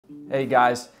Hey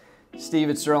guys, Steve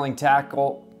at Sterling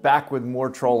Tackle, back with more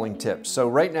trolling tips. So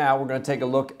right now we're going to take a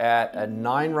look at a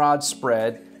 9-rod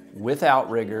spread with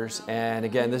outriggers, and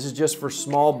again, this is just for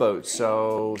small boats,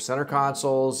 so center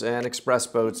consoles and express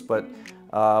boats, but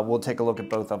we'll take a look at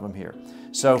both of them here.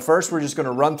 So first we're just going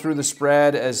to run through the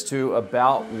spread as to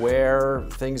about where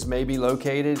things may be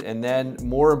located, and then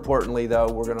more importantly though,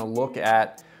 we're going to look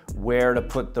at where to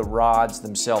put the rods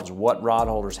themselves, what rod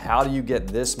holders, how do you get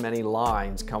this many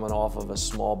lines coming off of a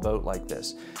small boat like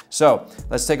this. So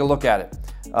let's take a look at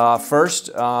it. First,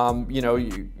 you know,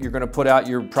 you're going to put out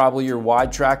probably your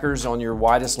wide trackers on your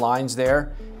widest lines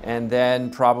there, and then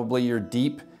probably your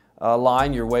deep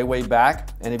line, your way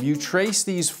back. And if you trace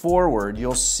these forward,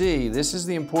 you'll see, this is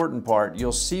the important part,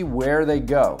 you'll see where they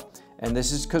go. And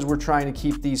this is because we're trying to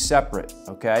keep these separate,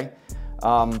 okay?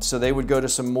 So they would go to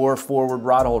some more forward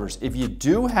rod holders. If you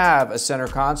do have a center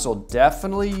console,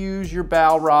 definitely use your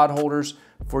bow rod holders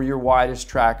for your widest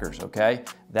trackers, okay?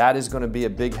 That is going to be a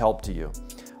big help to you.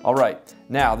 All right,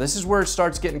 now this is where it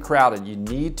starts getting crowded. You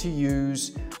need to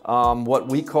use what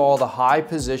we call the high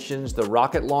positions, the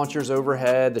rocket launchers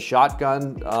overhead, the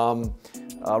shotgun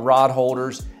rod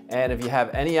holders. And if you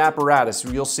have any apparatus,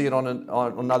 you'll see it on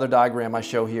another diagram I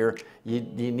show here,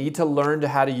 you need to learn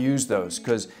how to use those,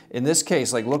 because in this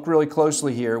case, like look really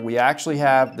closely here, we actually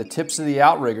have the tips of the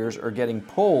outriggers are getting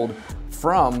pulled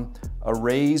from a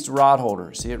raised rod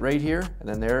holder. See it right here? And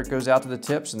then there it goes out to the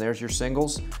tips, and there's your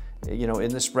singles, you know,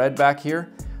 in the spread back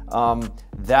here.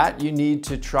 That you need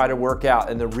to try to work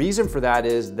out. And the reason for that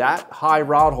is that high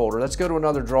rod holder, let's go to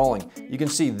another drawing. You can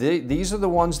see these are the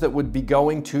ones that would be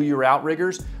going to your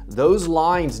outriggers. Those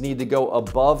lines need to go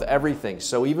above everything.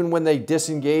 So even when they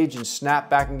disengage and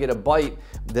snap back and get a bite,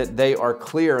 that they are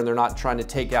clear and they're not trying to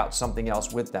take out something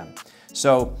else with them.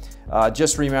 So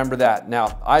just remember that.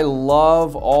 Now, I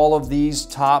love all of these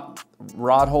top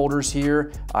rod holders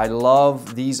here. I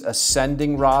love these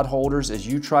ascending rod holders. As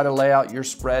you try to lay out your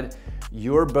spread,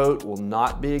 your boat will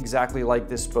not be exactly like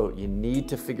this boat. You need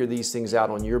to figure these things out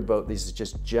on your boat. These are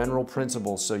just general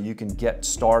principles so you can get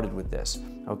started with this,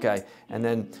 okay? And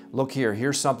then look here,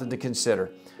 here's something to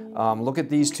consider. Look at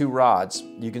these two rods.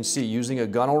 You can see using a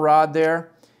gunnel rod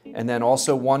there, and then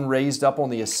also one raised up on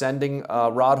the ascending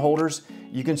rod holders.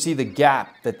 You can see the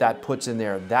gap that puts in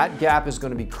there. That gap is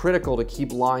going to be critical to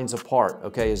keep lines apart,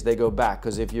 okay, as they go back,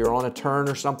 because if you're on a turn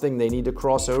or something, they need to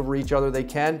cross over each other, they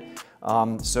can.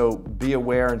 So be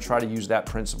aware and try to use that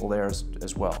principle there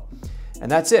as well.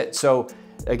 And that's it. So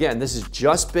again, this is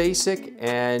just basic,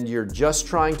 and you're just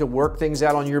trying to work things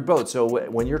out on your boat. So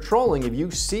when you're trolling, if you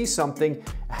see something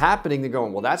happening, they're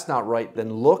going, well, that's not right,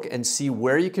 then look and see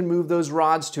where you can move those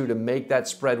rods to make that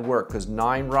spread work, because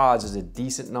 9 rods is a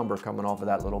decent number coming off of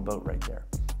that little boat right there.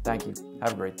 Thank you.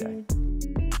 Have a great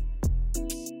day.